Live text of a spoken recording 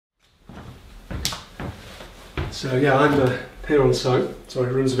So yeah, I'm here on site. Sorry,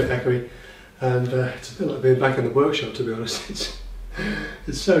 it runs a bit echoey, and it's a bit like being back in the workshop, to be honest.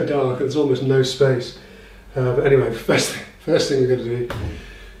 It's so dark, there's almost no space. But anyway, first thing we're going to do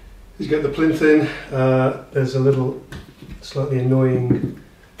is get the plinth in. There's a little slightly annoying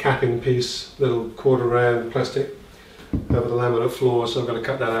capping piece, little quarter round plastic over the laminate floor, so I'm going to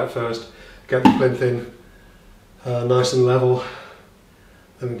cut that out first, get the plinth in nice and level,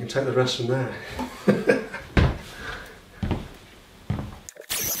 and we can take the rest from there.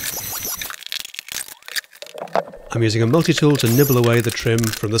 I'm using a multi-tool to nibble away the trim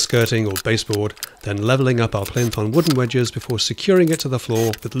from the skirting or baseboard, then levelling up our plinth on wooden wedges before securing it to the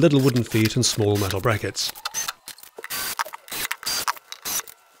floor with little wooden feet and small metal brackets.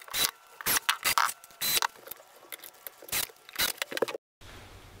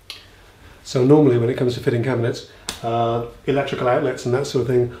 So normally when it comes to fitting cabinets, electrical outlets and that sort of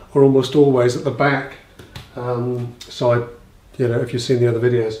thing are almost always at the back. So if you've seen the other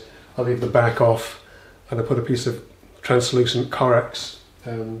videos, I leave the back off and I put a piece of translucent Corex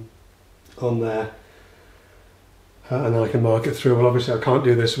on there, and then I can mark it through. Well, obviously I can't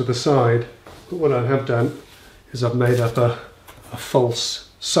do this with the side, but what I have done is I've made up a false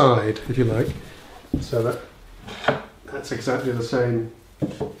side, if you like, so that's exactly the same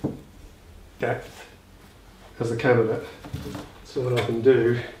depth as the cabinet. So what I can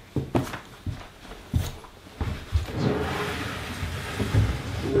do is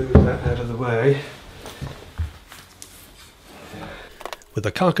move that out of the way. With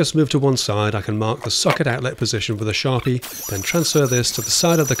the carcass moved to one side, I can mark the socket outlet position with a Sharpie, then transfer this to the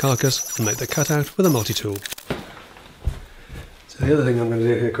side of the carcass and make the cutout with a multi-tool. So the other thing I'm going to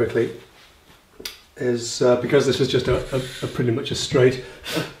do here quickly is, because this is just a pretty much a straight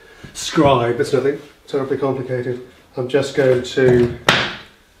scribe, it's nothing terribly complicated, I'm just going to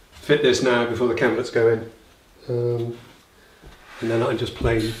fit this now before the cabinets go in, and then I can just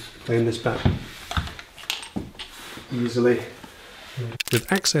plane this back easily. With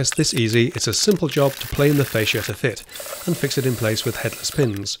access this easy, it's a simple job to plane the fascia to fit and fix it in place with headless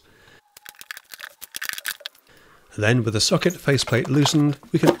pins. Then, with the socket faceplate loosened,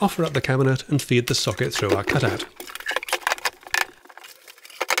 we can offer up the cabinet and feed the socket through our cutout.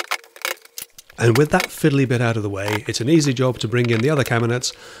 And with that fiddly bit out of the way, it's an easy job to bring in the other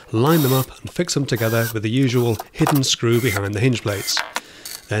cabinets, line them up and fix them together with the usual hidden screw behind the hinge plates.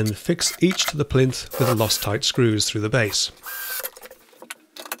 Then fix each to the plinth with the Loctite screws through the base.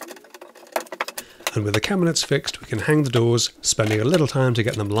 And with the cabinets fixed, we can hang the doors, spending a little time to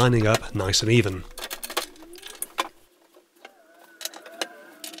get them lining up nice and even.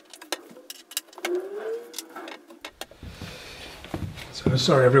 So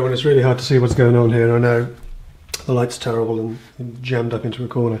sorry everyone, it's really hard to see what's going on here. I know the light's terrible and jammed up into a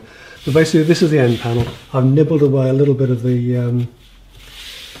corner. But basically this is the end panel. I've nibbled away a little bit of the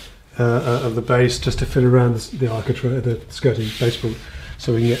base just to fit around the architrave, the skirting baseboard,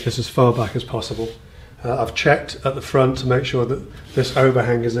 so we can get this as far back as possible. I've checked at the front to make sure that this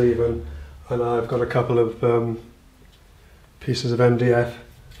overhang is even, and I've got a couple of pieces of MDF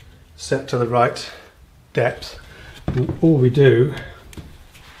set to the right depth. And all we do,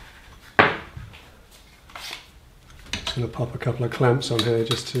 just going to pop a couple of clamps on here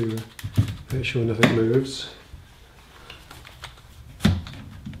just to make sure nothing moves.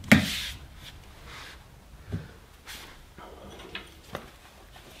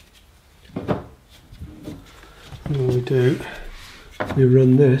 And all we do, we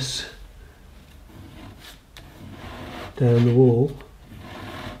run this down the wall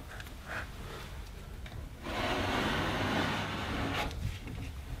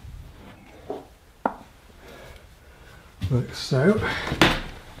like so. I've got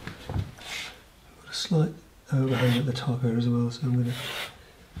a slight overhang at the top here as well, so I'm going to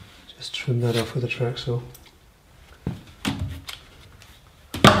just trim that off with a track saw.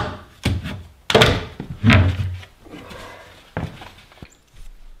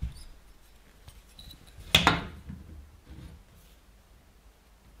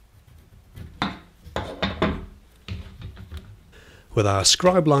 With our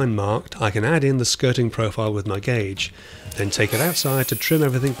scribe line marked, I can add in the skirting profile with my gauge, then take it outside to trim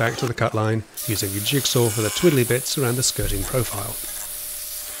everything back to the cut line using a jigsaw for the twiddly bits around the skirting profile.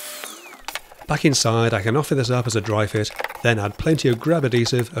 Back inside, I can offer this up as a dry fit, then add plenty of grab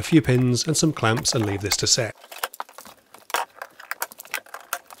adhesive, a few pins and some clamps and leave this to set.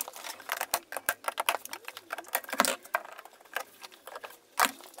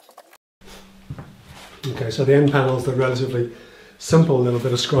 Okay, so the end panels are relatively simple, little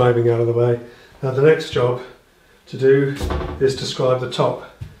bit of scribing out of the way. Now the next job to do is to scribe the top.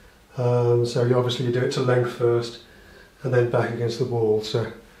 So obviously you do it to length first and then back against the wall.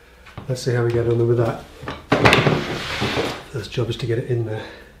 So let's see how we get on with that. First job is to get it in there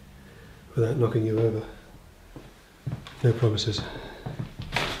without knocking you over. No promises.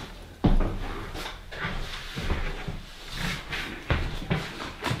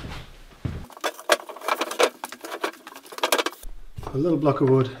 A little block of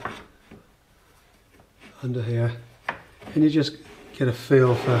wood under here, and you just get a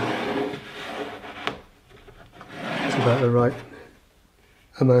feel for it's about the right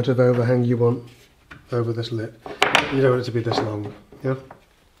amount of overhang you want over this lip. You don't want it to be this long, yeah?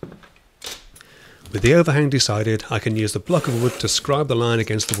 With the overhang decided, I can use the block of wood to scribe the line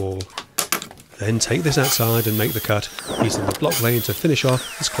against the wall. Then take this outside and make the cut, using the block plane to finish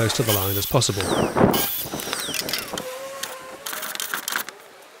off as close to the line as possible.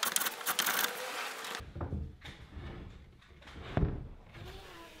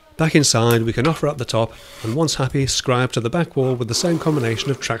 Back inside, we can offer up the top, and once happy, scribe to the back wall with the same combination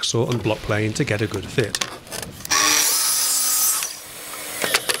of track saw and block plane to get a good fit.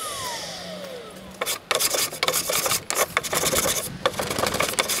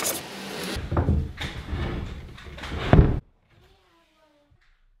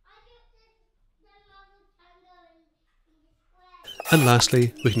 And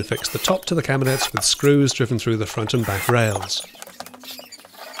lastly, we can fix the top to the cabinets with screws driven through the front and back rails.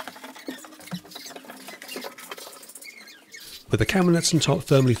 With the cabinets and top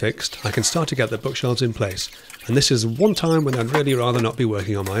firmly fixed, I can start to get the bookshelves in place, and this is one time when I'd really rather not be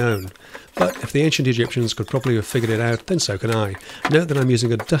working on my own. But if the ancient Egyptians could probably have figured it out, then so can I. Note that I'm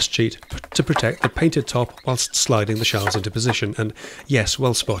using a dust sheet to protect the painted top whilst sliding the shelves into position, and yes,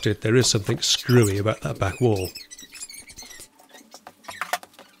 well spotted, there is something screwy about that back wall.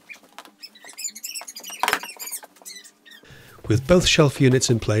 With both shelf units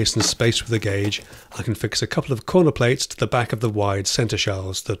in place and spaced with a gauge, I can fix a couple of corner plates to the back of the wide centre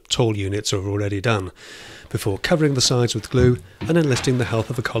shelves. The tall units are already done, before covering the sides with glue and enlisting the help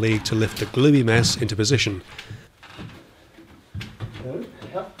of a colleague to lift the gluey mess into position.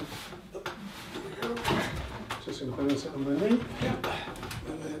 Just going to balance it on my knee.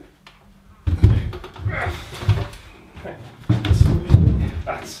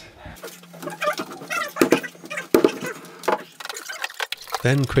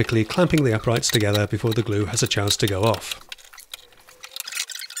 Then quickly clamping the uprights together before the glue has a chance to go off.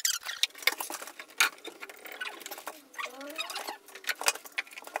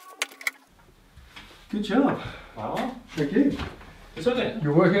 Good job. Wow. Thank you. Is that it?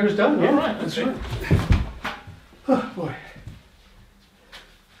 Your work here is done, yeah? All right, That's okay. right. Oh boy.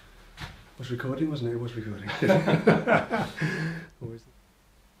 It was recording, wasn't it? It was recording. Always.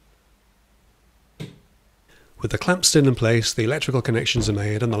 With the clamps still in place, the electrical connections are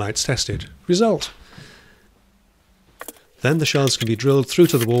made and the lights tested. Result! Then the shelves can be drilled through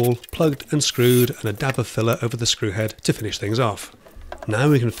to the wall, plugged and screwed, and a dab of filler over the screw head to finish things off.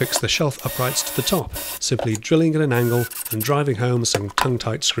 Now we can fix the shelf uprights to the top, simply drilling at an angle and driving home some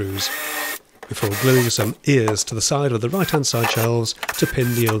tongue-tight screws, before gluing some ears to the side of the right-hand side shelves to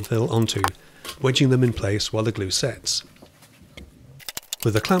pin the infill onto, wedging them in place while the glue sets.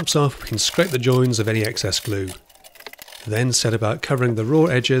 With the clamps off, we can scrape the joins of any excess glue. Then set about covering the raw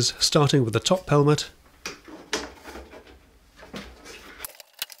edges, starting with the top pelmet,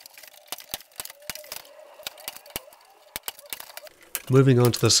 moving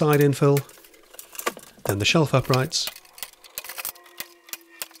on to the side infill, then the shelf uprights,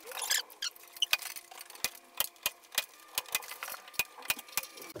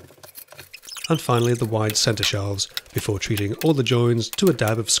 and finally the wide centre shelves, before treating all the joins to a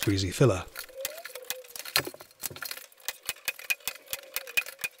dab of squeezy filler.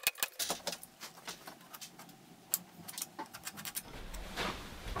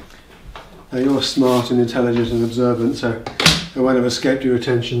 Now you're smart and intelligent and observant, so it won't have escaped your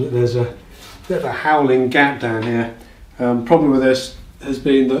attention that there's a bit of a howling gap down here. Problem with this has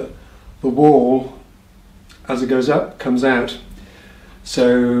been that the wall, as it goes up, comes out.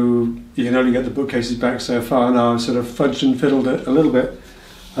 So you can only get the bookcases back so far. Now I've sort of fudged and fiddled it a little bit,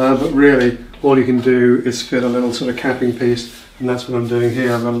 but really all you can do is fit a little sort of capping piece, and that's what I'm doing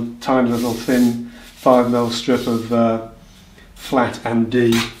here. I've got a tiny little thin 5mm strip of flat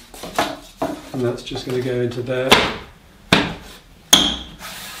MD, and that's just going to go into there,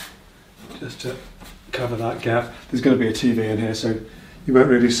 just to cover that gap. There's going to be a TV in here, so you won't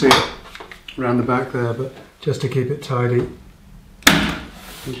really see it around the back there, but just to keep it tidy,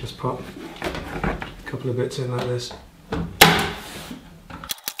 you just pop a couple of bits in like this.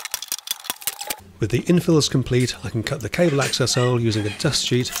 With the infills complete, I can cut the cable access hole using a dust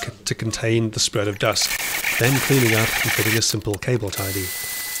sheet to contain the spread of dust, then cleaning up and fitting a simple cable tidy.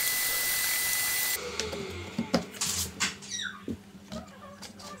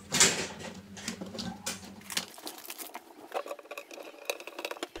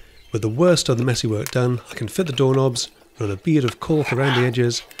 With the worst of the messy work done, I can fit the doorknobs, run a bead of caulk around the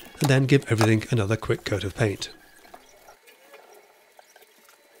edges, and then give everything another quick coat of paint.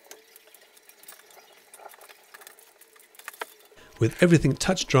 With everything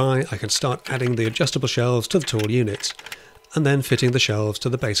touch dry, I can start adding the adjustable shelves to the tall units, and then fitting the shelves to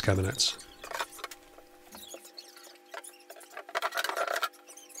the base cabinets.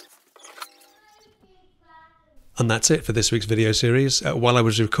 And that's it for this week's video series. While I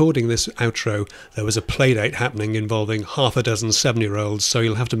was recording this outro, there was a playdate happening involving half a dozen 7-year-olds, so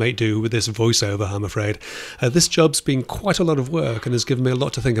you'll have to make do with this voiceover, I'm afraid. This job's been quite a lot of work and has given me a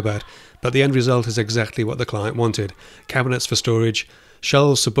lot to think about, but the end result is exactly what the client wanted. Cabinets for storage,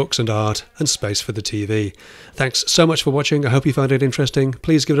 shelves for books and art, and space for the TV. Thanks so much for watching. I hope you found it interesting.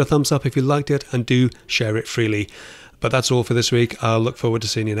 Please give it a thumbs up if you liked it, and do share it freely. But that's all for this week. I'll look forward to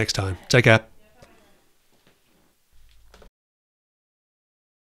seeing you next time. Take care.